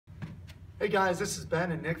Hey guys, this is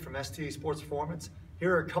Ben and Nick from STA Sports Performance.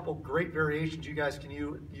 Here are a couple great variations you guys can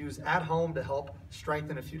use at home to help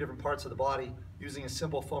strengthen a few different parts of the body using a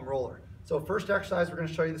simple foam roller. So first exercise we're going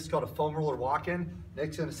to show you, this is called a foam roller walk-in.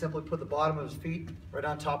 Nick's going to simply put the bottom of his feet right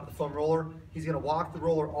on top of the foam roller. He's going to walk the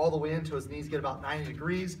roller all the way in until his knees get about 90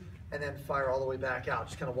 degrees and then fire all the way back out.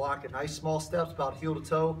 Just kind of walk in nice small steps, about heel to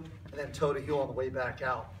toe, and then toe to heel on the way back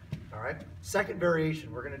out. All right. Second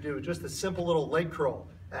variation, we're going to do just a simple little leg curl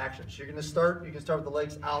action. So you can start with the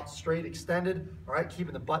legs out straight, extended, all right,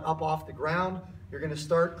 keeping the butt up off the ground. You're going to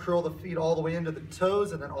start, curl the feet all the way into the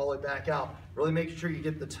toes and then all the way back out. Really make sure you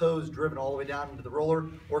get the toes driven all the way down into the roller,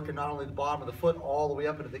 working not only the bottom of the foot, all the way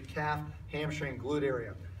up into the calf, hamstring, glute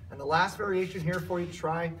area. And the last variation here for you to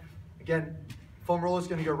try, again, foam roller is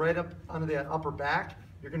going to go right up under that upper back.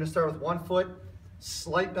 You're going to start with one foot,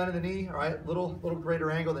 slight bend of the knee, all right, little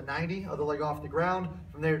greater angle than 90, other leg off the ground.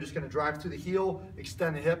 From there, you're just going to drive through the heel,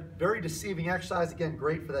 extend the hip. Very deceiving exercise. Again,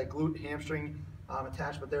 great for that glute, hamstring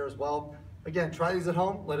attachment there as well. Again, try these at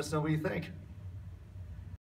home. Let us know what you think.